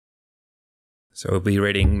So we'll be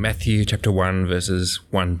reading Matthew chapter 1, verses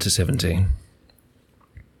 1 to 17.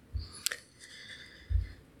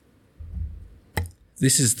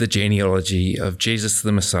 This is the genealogy of Jesus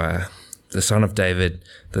the Messiah, the son of David,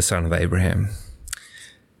 the son of Abraham.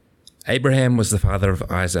 Abraham was the father of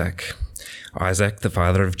Isaac, Isaac the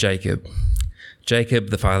father of Jacob, Jacob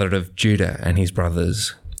the father of Judah and his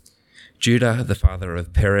brothers, Judah the father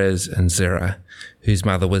of Perez and Zerah, whose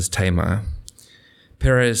mother was Tamar,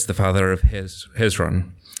 Perez the father of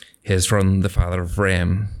Hezron, Hezron the father of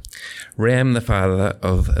Ram, Ram the father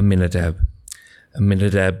of Amminadab,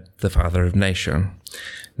 Amminadab the father of Nahshon,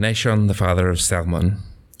 Nahshon the father of Salmon,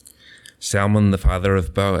 Salmon the father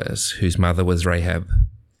of Boaz, whose mother was Rahab,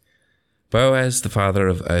 Boaz the father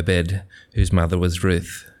of Obed, whose mother was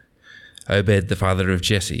Ruth, Obed the father of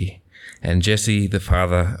Jesse, and Jesse the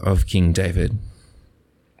father of King David.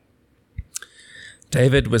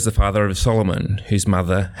 David was the father of Solomon, whose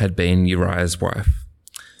mother had been Uriah's wife,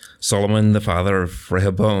 Solomon the father of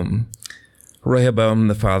Rehoboam, Rehoboam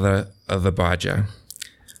the father of Abijah,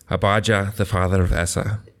 Abijah the father of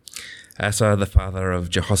Asa, Asa the father of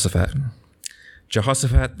Jehoshaphat,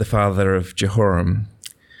 Jehoshaphat the father of Jehoram,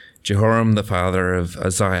 Jehoram the father of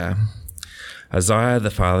Uzziah, Uzziah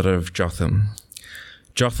the father of Jotham,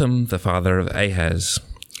 Jotham the father of Ahaz,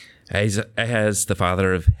 Ahaz the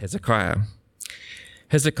father of Hezekiah,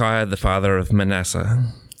 Hezekiah the father of Manasseh,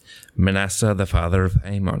 Manasseh the father of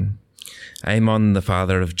Amon, Amon the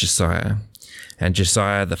father of Josiah, and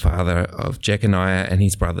Josiah the father of Jeconiah and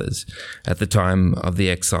his brothers at the time of the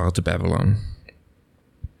exile to Babylon.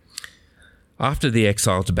 After the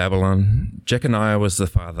exile to Babylon, Jeconiah was the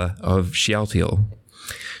father of Shealtiel,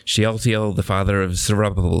 Shealtiel the father of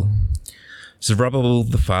Zerubbabel, Zerubbabel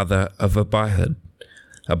the father of Abihud,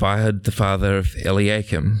 Abihud the father of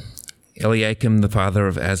Eliakim, Eliakim the father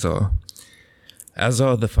of Azor,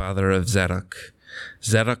 Azor the father of Zadok,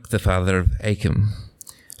 Zadok the father of Achim,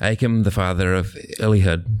 Achim the father of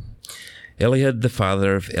Elihud, Elihud the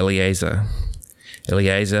father of Eleazar,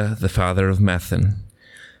 Eleazar the father of Matthan,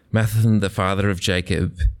 Matthan the father of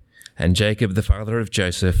Jacob, and Jacob the father of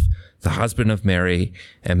Joseph, the husband of Mary,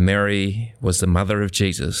 and Mary was the mother of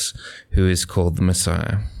Jesus, who is called the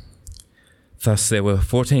Messiah. Thus there were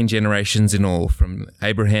 14 generations in all from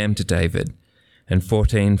Abraham to David, and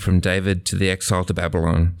 14 from David to the exile to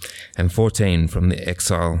Babylon, and 14 from the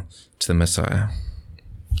exile to the Messiah.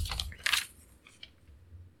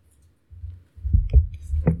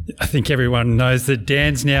 I think everyone knows that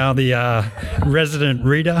Dan's now the resident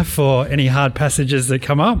reader for any hard passages that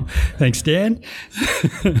come up. Thanks, Dan.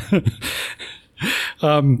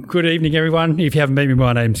 Good evening, everyone. If you haven't met me,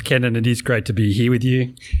 my name's Ken, and it is great to be here with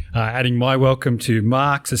you. Adding my welcome to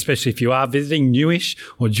Mark's, especially if you are visiting newish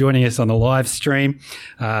or joining us on the live stream.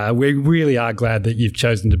 We really are glad that you've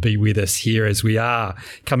chosen to be with us here as we are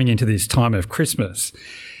coming into this time of Christmas.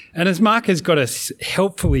 And as Mark has got us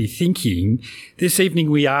helpfully thinking, this evening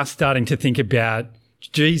we are starting to think about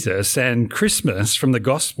Jesus and Christmas from the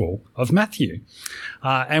Gospel of Matthew.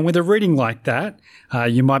 And with a reading like that,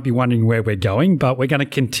 you might be wondering where we're going, but we're going to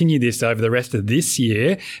continue this over the rest of this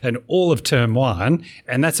year and all of term 1,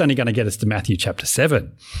 and that's only going to get us to Matthew chapter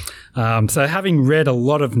 7. So having read a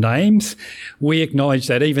lot of names, we acknowledge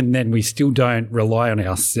that even then we still don't rely on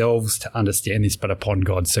ourselves to understand this, but upon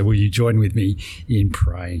God. So will you join with me in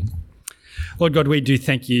praying? Lord God, we do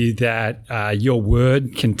thank you that your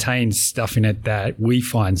word contains stuff in it that we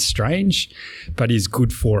find strange, but is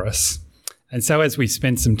good for us. And so as we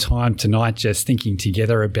spend some time tonight just thinking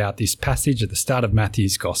together about this passage at the start of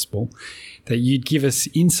Matthew's Gospel, that you'd give us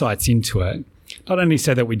insights into it, not only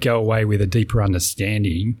so that we'd go away with a deeper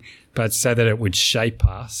understanding, but so that it would shape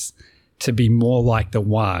us to be more like the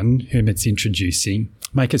one whom it's introducing.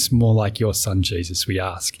 Make us more like your Son, Jesus, we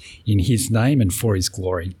ask, in his name and for his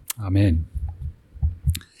glory. Amen.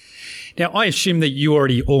 Now, I assume that you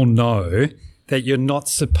already all know that you're not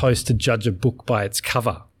supposed to judge a book by its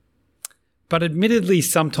cover. But admittedly,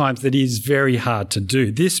 sometimes it is very hard to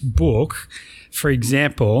do. This book, for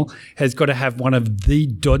example, has got to have one of the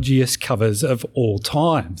dodgiest covers of all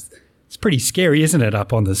times. It's pretty scary, isn't it,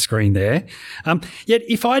 up on the screen there? Yet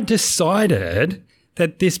if I decided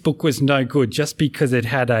that this book was no good just because it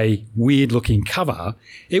had a weird-looking cover,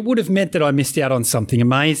 it would have meant that I missed out on something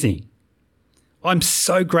amazing. I'm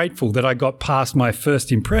so grateful that I got past my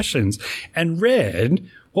first impressions and read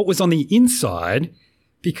what was on the inside,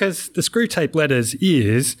 because the Screwtape Letters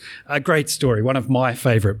is a great story, one of my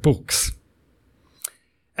favourite books.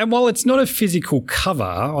 And while it's not a physical cover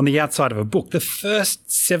on the outside of a book, the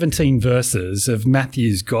first 17 verses of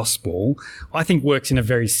Matthew's Gospel, I think, works in a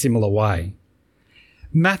very similar way.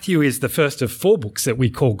 Matthew is the first of 4 books that we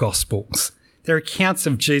call Gospels. They're accounts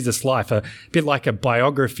of Jesus' life, a bit like a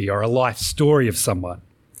biography or a life story of someone.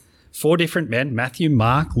 4 different men, Matthew,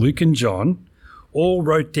 Mark, Luke and John, all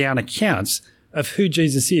wrote down accounts of who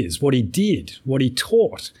Jesus is, what he did, what he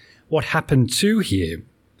taught, what happened to him.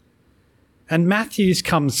 And Matthew's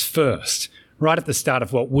comes first, right at the start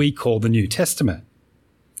of what we call the New Testament.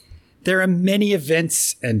 There are many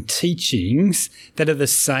events and teachings that are the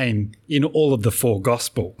same in all of the 4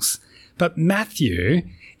 Gospels, but Matthew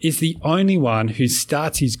is the only one who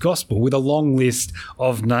starts his Gospel with a long list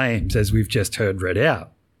of names, as we've just heard read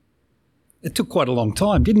out. It took quite a long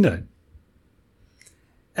time, didn't it?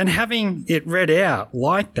 And having it read out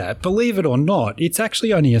like that, believe it or not, it's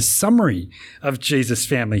actually only a summary of Jesus'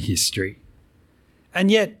 family history. And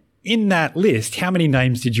yet, in that list, how many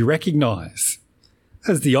names did you recognise?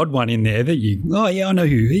 There's the odd one in there that I know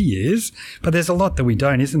who he is, but there's a lot that we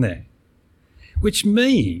don't, isn't there? Which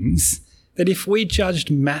means that if we judged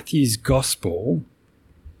Matthew's Gospel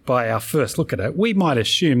by our first look at it, we might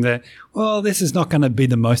assume that, well, this is not going to be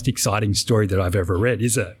the most exciting story that I've ever read,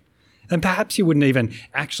 is it? And perhaps you wouldn't even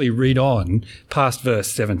actually read on past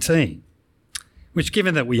verse 17, which,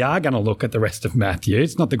 given that we are going to look at the rest of Matthew,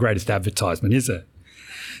 it's not the greatest advertisement, is it?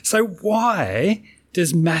 So why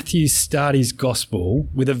does Matthew start his Gospel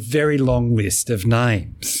with a very long list of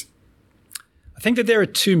names? I think that there are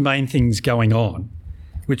 2 main things going on,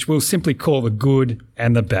 which we'll simply call the good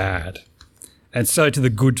and the bad. And so to the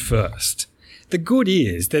good first. The good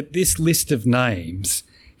is that this list of names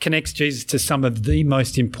connects Jesus to some of the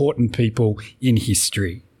most important people in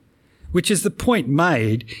history, which is the point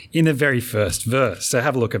made in the very first verse. So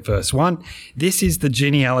have a look at verse 1. This is the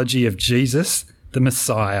genealogy of Jesus, the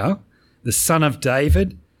Messiah, the son of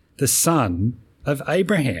David, the son of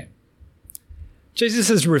Abraham. Jesus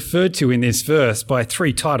is referred to in this verse by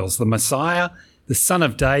 3 titles: the Messiah, the son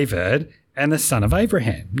of David, and the son of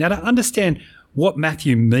Abraham. Now, to understand what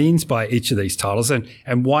Matthew means by each of these titles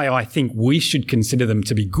and why I think we should consider them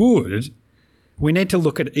to be good, we need to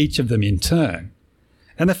look at each of them in turn.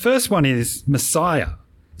 And the first one is Messiah,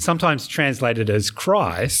 sometimes translated as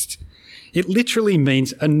Christ. It literally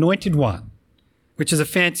means anointed one, which is a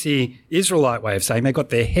fancy Israelite way of saying they got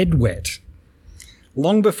their head wet.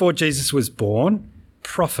 Long before Jesus was born,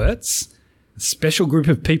 prophets, a special group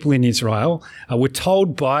of people in Israel, were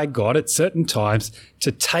told by God at certain times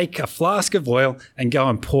to take a flask of oil and go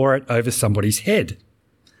and pour it over somebody's head.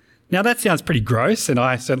 Now, that sounds pretty gross, and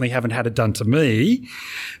I certainly haven't had it done to me,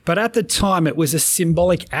 but at the time it was a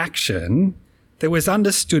symbolic action that was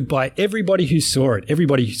understood by everybody who saw it,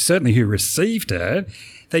 everybody certainly who received it,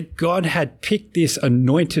 that God had picked this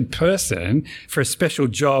anointed person for a special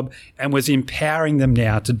job and was empowering them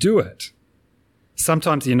now to do it.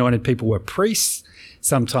 Sometimes the anointed people were priests,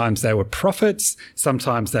 sometimes they were prophets,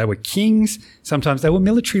 sometimes they were kings, sometimes they were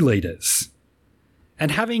military leaders.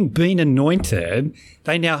 And having been anointed,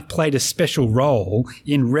 they now played a special role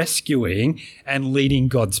in rescuing and leading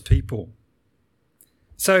God's people.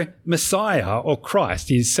 So Messiah, or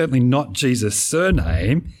Christ, is certainly not Jesus'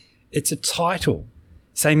 surname. It's a title,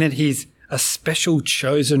 saying that he's a special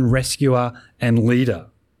chosen rescuer and leader.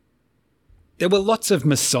 There were lots of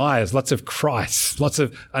Messiahs, lots of Christs, lots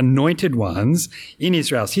of anointed ones in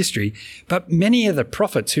Israel's history, but many of the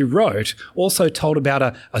prophets who wrote also told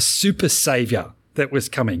about a super saviour that was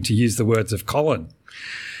coming, to use the words of Colin.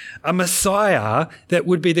 A Messiah that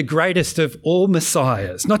would be the greatest of all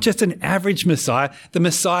Messiahs, not just an average Messiah, the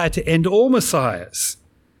Messiah to end all Messiahs.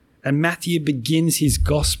 And Matthew begins his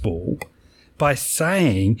gospel by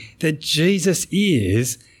saying that Jesus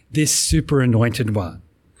is this super anointed one.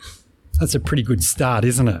 That's a pretty good start,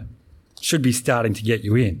 isn't it? Should be starting to get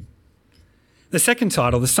you in. The second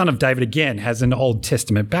title, the son of David, again has an Old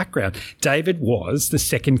Testament background. David was the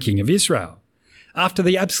second king of Israel. After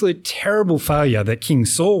the absolute terrible failure that King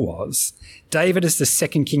Saul was, David as the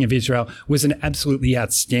second king of Israel was an absolutely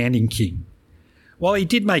outstanding king. While he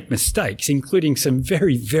did make mistakes, including some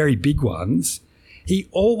very, very big ones, he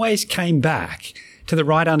always came back to the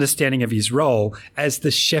right understanding of his role as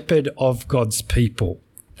the shepherd of God's people.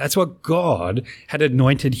 That's what God had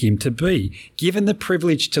anointed him to be. Given the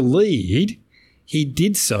privilege to lead, he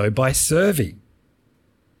did so by serving.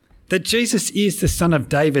 That Jesus is the son of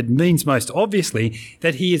David means most obviously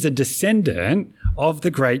that he is a descendant of the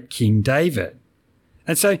great King David.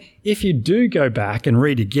 And so if you do go back and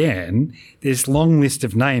read again this long list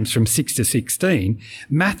of names from 6 to 16,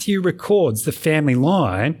 Matthew records the family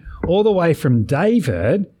line all the way from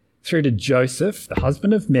David through to Joseph, the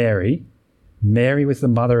husband of Mary. Mary was the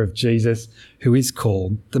mother of Jesus, who is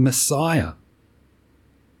called the Messiah.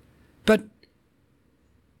 But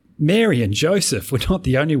Mary and Joseph were not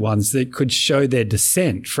the only ones that could show their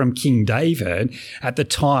descent from King David at the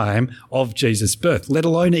time of Jesus' birth, let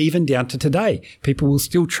alone even down to today. People will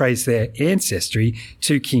still trace their ancestry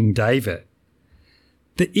to King David.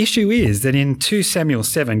 The issue is that in 2 Samuel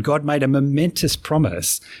 7, God made a momentous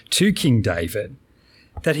promise to King David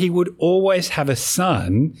that he would always have a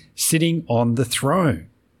son sitting on the throne.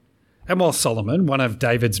 And while Solomon, one of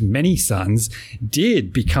David's many sons,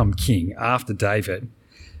 did become king after David,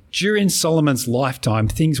 during Solomon's lifetime,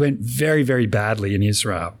 things went very, very badly in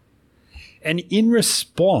Israel. And in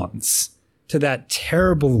response to that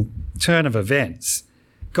terrible turn of events,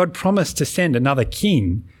 God promised to send another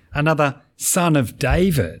king, another son of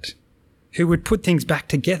David, who would put things back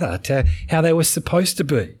together to how they were supposed to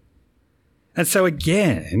be. And so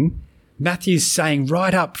again, Matthew's saying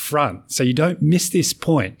right up front, so you don't miss this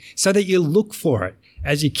point, so that you look for it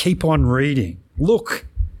as you keep on reading. Look,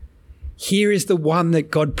 here is the one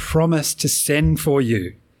that God promised to send for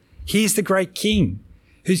you. Here's the great king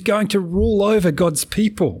who's going to rule over God's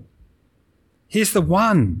people. Here's the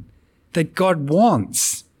one that God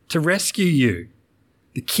wants to rescue you,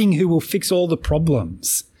 the king who will fix all the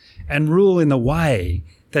problems and rule in the way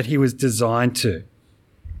that he was designed to.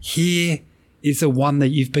 Here is the one that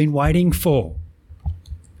you've been waiting for.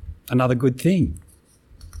 Another good thing.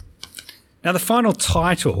 Now, the final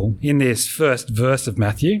title in this first verse of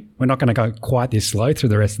Matthew, we're not going to go quite this slow through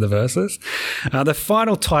the rest of the verses. The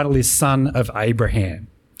final title is Son of Abraham.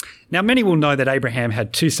 Now, many will know that Abraham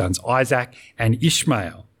had two sons, Isaac and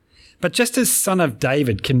Ishmael. But just as son of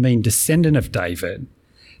David can mean descendant of David,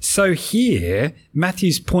 so here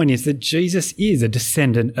Matthew's point is that Jesus is a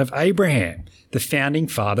descendant of Abraham, the founding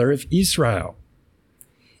father of Israel.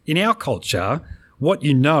 In our culture, what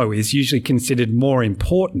you know is usually considered more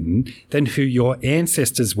important than who your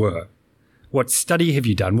ancestors were. What study have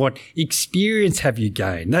you done? What experience have you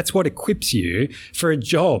gained? That's what equips you for a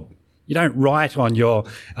job. You don't write on your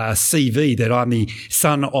CV that I'm the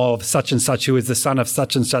son of such and such, who is the son of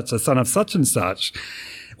such and such, the son of such and such.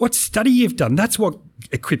 What study you've done, that's what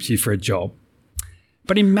equips you for a job.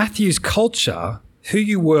 But in Matthew's culture, who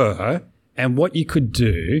you were and what you could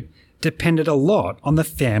do depended a lot on the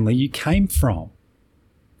family you came from.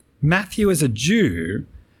 Matthew, as a Jew,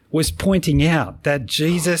 was pointing out that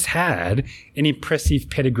Jesus had an impressive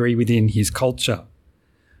pedigree within his culture.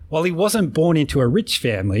 While he wasn't born into a rich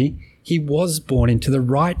family, he was born into the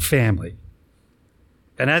right family.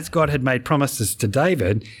 And as God had made promises to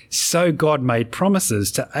David, so God made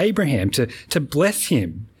promises to Abraham to bless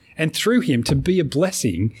him and through him to be a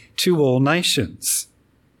blessing to all nations.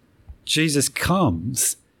 Jesus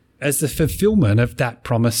comes as the fulfillment of that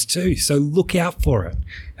promise too. So look out for it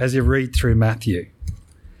as you read through Matthew.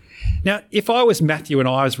 Now, if I was Matthew and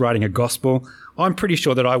I was writing a gospel, I'm pretty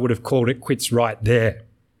sure that I would have called it quits right there.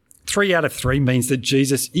 3 out of 3 means that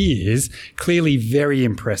Jesus is clearly very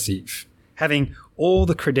impressive, having all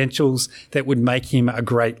the credentials that would make him a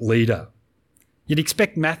great leader. You'd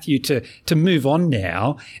expect Matthew to move on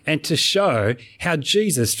now and to show how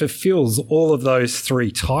Jesus fulfills all of those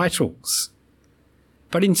 3 titles.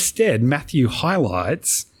 But instead, Matthew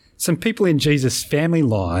highlights some people in Jesus' family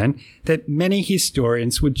line that many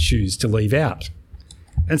historians would choose to leave out.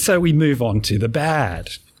 And so we move on to the bad.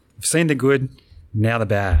 We've seen the good, now the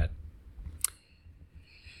bad.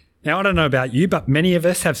 Now, I don't know about you, but many of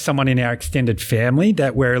us have someone in our extended family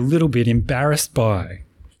that we're a little bit embarrassed by.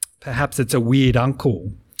 Perhaps it's a weird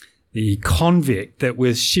uncle, the convict that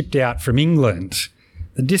was shipped out from England,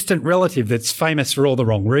 the distant relative that's famous for all the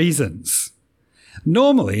wrong reasons.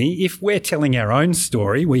 Normally, if we're telling our own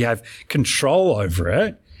story, we have control over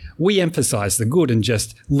it, we emphasise the good and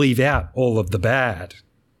just leave out all of the bad.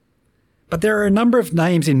 But there are a number of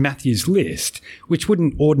names in Matthew's list which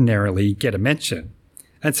wouldn't ordinarily get a mention.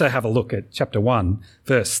 And so have a look at chapter 1,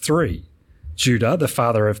 verse 3. Judah, the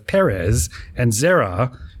father of Perez, and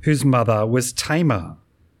Zerah, whose mother was Tamar.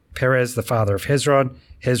 Perez, the father of Hezron,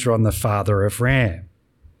 Hezron, the father of Ram.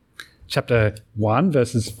 Chapter 1,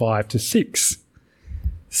 verses 5 to 6.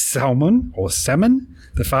 Salmon,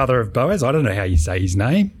 the father of Boaz. I don't know how you say his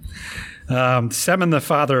name. Salmon, the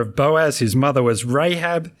father of Boaz, whose mother was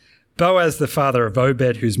Rahab. Boaz, the father of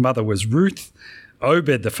Obed, whose mother was Ruth.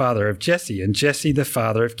 Obed, the father of Jesse, and Jesse, the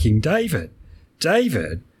father of King David.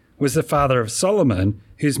 David was the father of Solomon,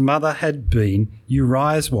 whose mother had been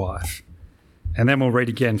Uriah's wife. And then we'll read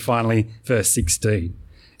again, finally, verse 16.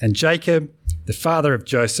 And Jacob, the father of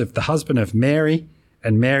Joseph, the husband of Mary,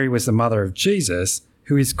 and Mary was the mother of Jesus,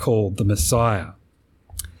 who is called the Messiah.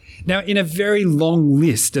 Now, in a very long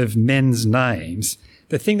list of men's names,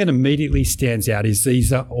 the thing that immediately stands out is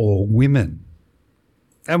these are all women.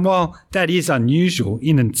 And while that is unusual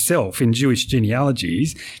in itself in Jewish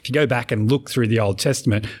genealogies, if you go back and look through the Old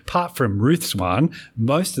Testament, apart from Ruth's one,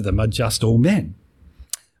 most of them are just all men.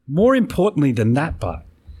 More importantly than that part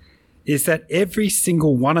is that every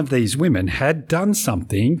single one of these women had done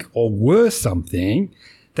something or were something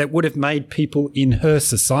that would have made people in her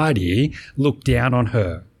society look down on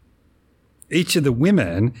her. Each of the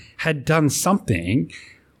women had done something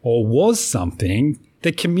or was something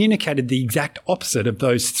that communicated the exact opposite of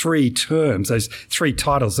those three terms, those three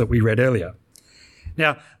titles that we read earlier.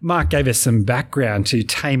 Now, Mark gave us some background to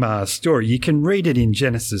Tamar's story. You can read it in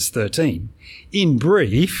Genesis 13. In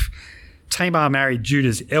brief, Tamar married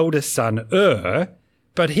Judah's eldest son,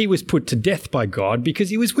 but he was put to death by God because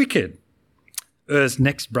he was wicked.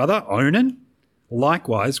 Next brother, Onan,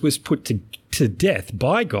 likewise was put to death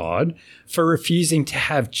by God for refusing to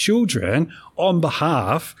have children on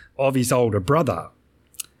behalf of his older brother.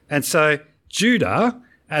 And so Judah,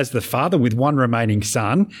 as the father with one remaining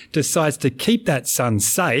son, decides to keep that son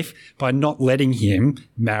safe by not letting him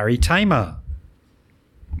marry Tamar.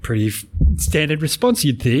 Pretty standard response,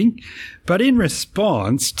 you'd think. But in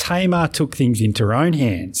response, Tamar took things into her own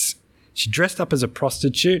hands. She dressed up as a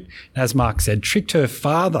prostitute, as Mark said, tricked her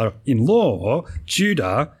father-in-law,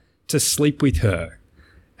 Judah, to sleep with her.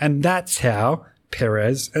 And that's how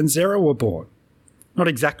Perez and Zerah were born. Not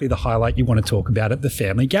exactly the highlight you want to talk about at the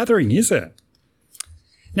family gathering, is it?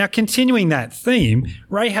 Now, continuing that theme,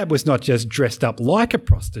 Rahab was not just dressed up like a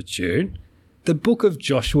prostitute. The book of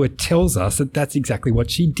Joshua tells us that that's exactly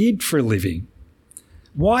what she did for a living.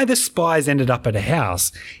 Why the spies ended up at a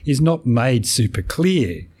house is not made super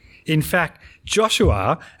clear. In fact,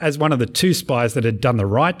 Joshua, as one of the two spies that had done the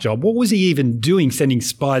right job, what was he even doing sending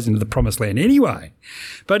spies into the promised land anyway?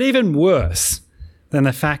 But even worse than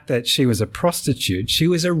the fact that she was a prostitute, she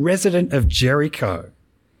was a resident of Jericho,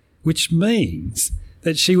 which means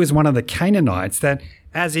that she was one of the Canaanites that,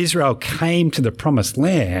 as Israel came to the promised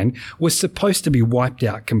land, was supposed to be wiped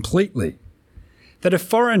out completely. That a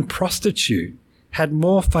foreign prostitute had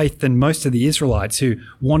more faith than most of the Israelites who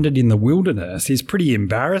wandered in the wilderness is pretty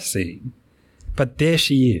embarrassing. But there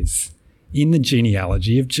she is, in the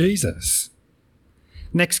genealogy of Jesus.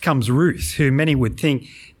 Next comes Ruth, who many would think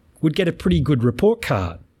would get a pretty good report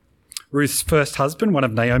card. Ruth's first husband, one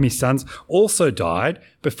of Naomi's sons, also died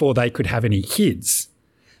before they could have any kids.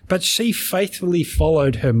 But she faithfully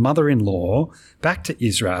followed her mother-in-law back to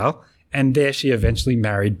Israel, and there she eventually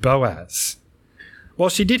married Boaz. While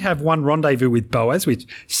she did have one rendezvous with Boaz, which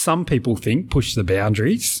some people think pushed the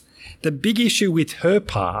boundaries, the big issue with her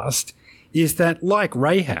past is that, like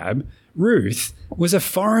Rahab, Ruth was a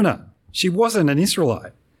foreigner. She wasn't an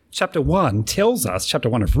Israelite. Chapter 1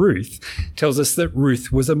 of Ruth tells us that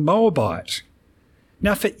Ruth was a Moabite.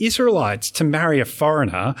 Now, for Israelites to marry a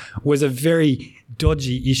foreigner was a very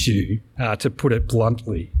dodgy issue, to put it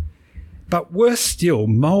bluntly. But worse still,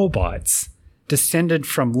 Moabites descended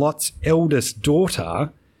from Lot's eldest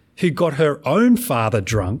daughter, who got her own father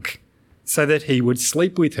drunk so that he would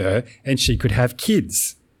sleep with her and she could have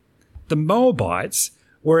kids. The Moabites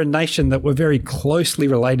were a nation that were very closely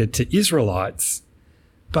related to Israelites,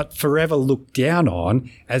 but forever looked down on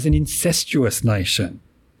as an incestuous nation.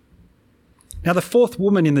 Now, the fourth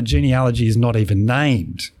woman in the genealogy is not even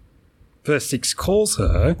named. Verse 6 calls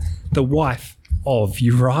her the wife of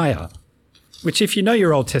Uriah, which, if you know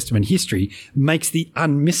your Old Testament history, makes the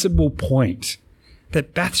unmissable point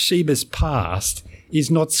that Bathsheba's past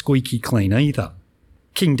is not squeaky clean either.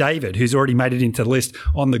 King David, who's already made it into the list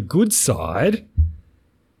on the good side,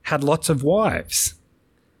 had lots of wives.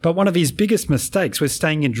 But one of his biggest mistakes was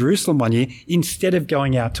staying in Jerusalem one year instead of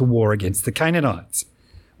going out to war against the Canaanites.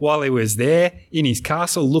 While he was there in his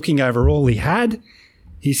castle looking over all he had,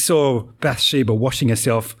 he saw Bathsheba washing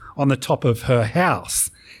herself on the top of her house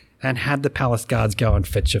and had the palace guards go and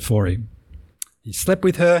fetch her for him. He slept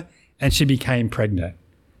with her and she became pregnant.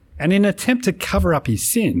 And in an attempt to cover up his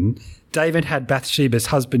sin, David had Bathsheba's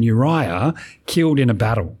husband Uriah killed in a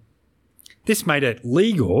battle. This made it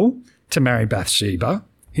legal to marry Bathsheba,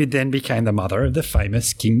 who then became the mother of the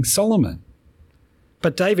famous King Solomon.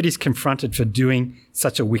 But David is confronted for doing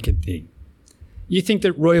such a wicked thing. You think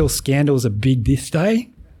that royal scandals are big this day?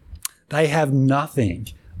 They have nothing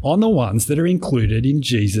on the ones that are included in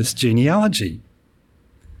Jesus' genealogy.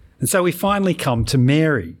 And so we finally come to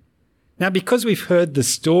Mary. Now, because we've heard the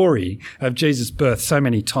story of Jesus' birth so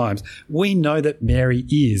many times, we know that Mary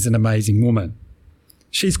is an amazing woman.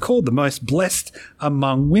 She's called the most blessed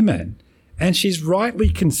among women, and she's rightly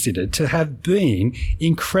considered to have been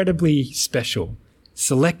incredibly special,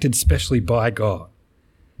 selected specially by God.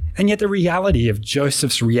 And yet the reality of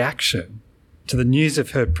Joseph's reaction to the news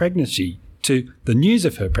of her pregnancy to the news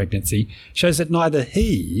of her pregnancy shows that neither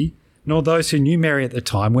he nor those who knew Mary at the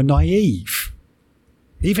time were naive.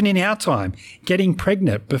 Even in our time, getting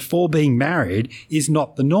pregnant before being married is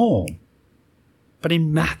not the norm. But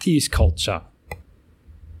in Matthew's culture, it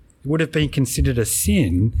would have been considered a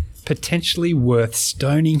sin potentially worth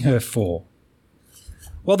stoning her for.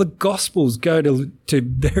 While the Gospels go to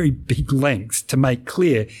very big lengths to make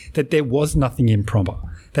clear that there was nothing improper,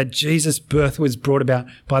 that Jesus' birth was brought about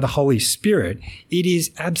by the Holy Spirit, it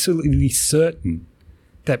is absolutely certain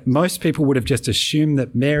that most people would have just assumed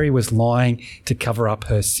that Mary was lying to cover up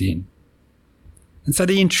her sin. And so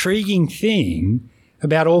the intriguing thing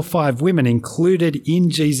about all 5 women included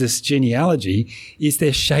in Jesus' genealogy is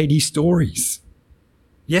their shady stories.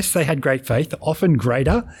 Yes, they had great faith, often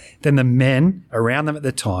greater than the men around them at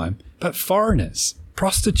the time, but foreigners,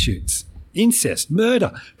 prostitutes, incest,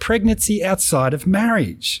 murder, pregnancy outside of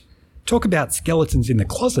marriage. Talk about skeletons in the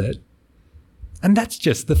closet. And that's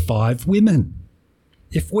just the 5 women.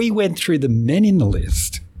 If we went through the men in the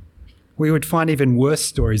list, we would find even worse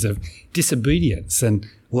stories of disobedience and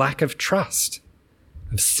lack of trust,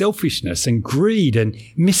 of selfishness and greed and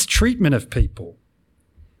mistreatment of people.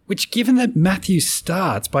 Which, given that Matthew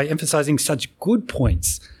starts by emphasizing such good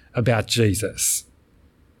points about Jesus,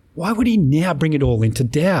 why would he now bring it all into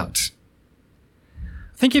doubt?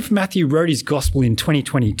 I think if Matthew wrote his gospel in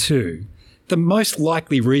 2022, the most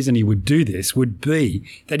likely reason he would do this would be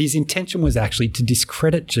that his intention was actually to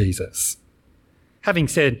discredit Jesus. Having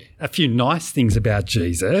said a few nice things about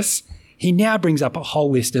Jesus, he now brings up a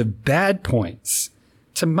whole list of bad points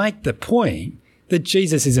to make the point that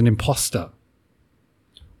Jesus is an imposter.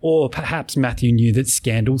 Or perhaps Matthew knew that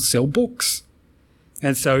scandals sell books.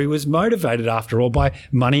 And so he was motivated, after all, by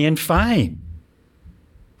money and fame.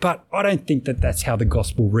 But I don't think that that's how the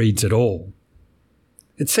gospel reads at all.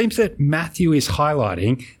 It seems that Matthew is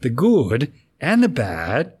highlighting the good and the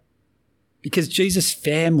bad because Jesus'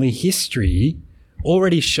 family history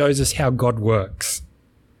already shows us how God works.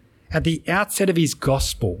 At the outset of his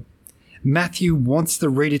gospel, Matthew wants the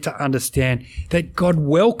reader to understand that God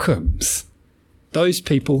welcomes those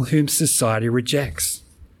people whom society rejects.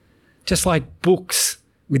 Just like books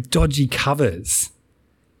with dodgy covers,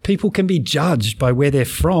 people can be judged by where they're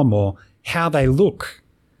from or how they look,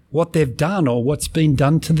 what they've done or what's been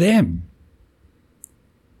done to them.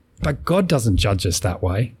 But God doesn't judge us that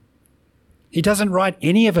way. He doesn't write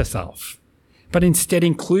any of us off, but instead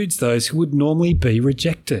includes those who would normally be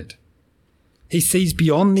rejected. He sees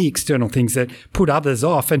beyond the external things that put others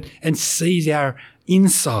off and sees our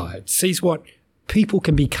inside, sees what people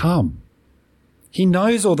can become. He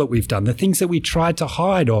knows all that we've done, the things that we tried to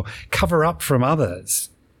hide or cover up from others,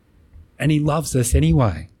 and he loves us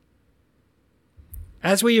anyway.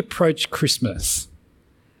 As we approach Christmas,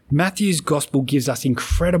 Matthew's gospel gives us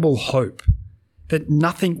incredible hope that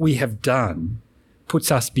nothing we have done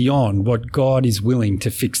puts us beyond what God is willing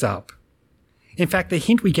to fix up. In fact, the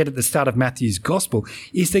hint we get at the start of Matthew's gospel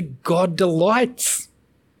is that God delights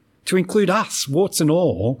to include us, warts and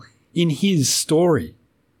all, in his story.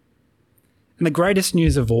 And the greatest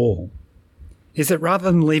news of all is that rather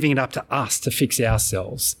than leaving it up to us to fix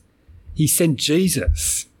ourselves, he sent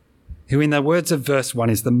Jesus, who in the words of verse 1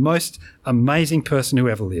 is the most amazing person who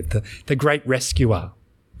ever lived, the great rescuer,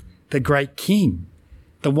 the great king,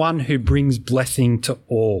 the one who brings blessing to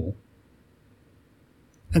all.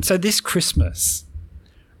 And so this Christmas,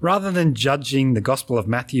 rather than judging the Gospel of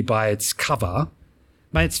Matthew by its cover,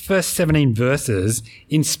 may its first 17 verses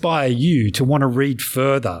inspire you to want to read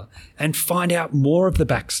further and find out more of the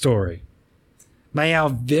backstory. May our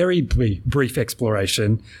very brief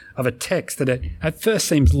exploration of a text that at first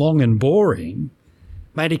seems long and boring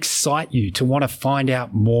may it excite you to want to find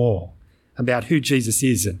out more about who Jesus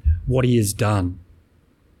is and what he has done.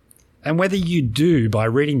 And whether you do, by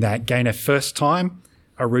reading that, gain a first time,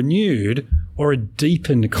 a renewed, or a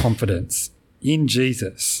deepened confidence in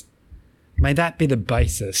Jesus, may that be the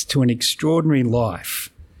basis to an extraordinary life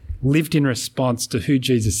lived in response to who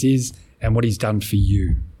Jesus is and what he's done for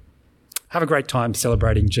you. Have a great time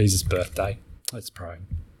celebrating Jesus' birthday. Let's pray.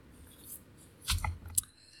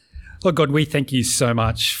 Lord God, we thank you so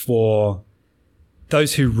much for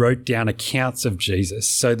those who wrote down accounts of Jesus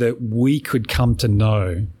so that we could come to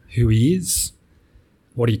know who he is,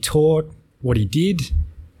 what he taught, what he did,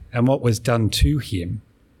 and what was done to him,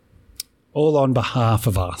 all on behalf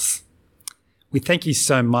of us. We thank you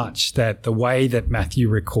so much that the way that Matthew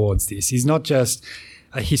records this is not just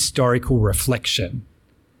a historical reflection,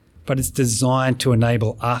 but it's designed to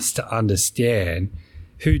enable us to understand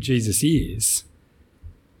who Jesus is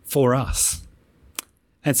for us.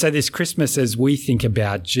 And so this Christmas, as we think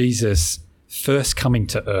about Jesus first coming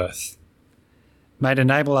to earth, May it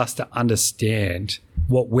enable us to understand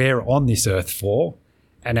what we're on this earth for,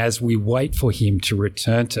 and as we wait for him to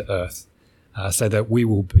return to earth, so that we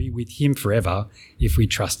will be with him forever if we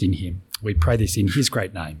trust in him. We pray this in his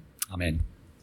great name. Amen.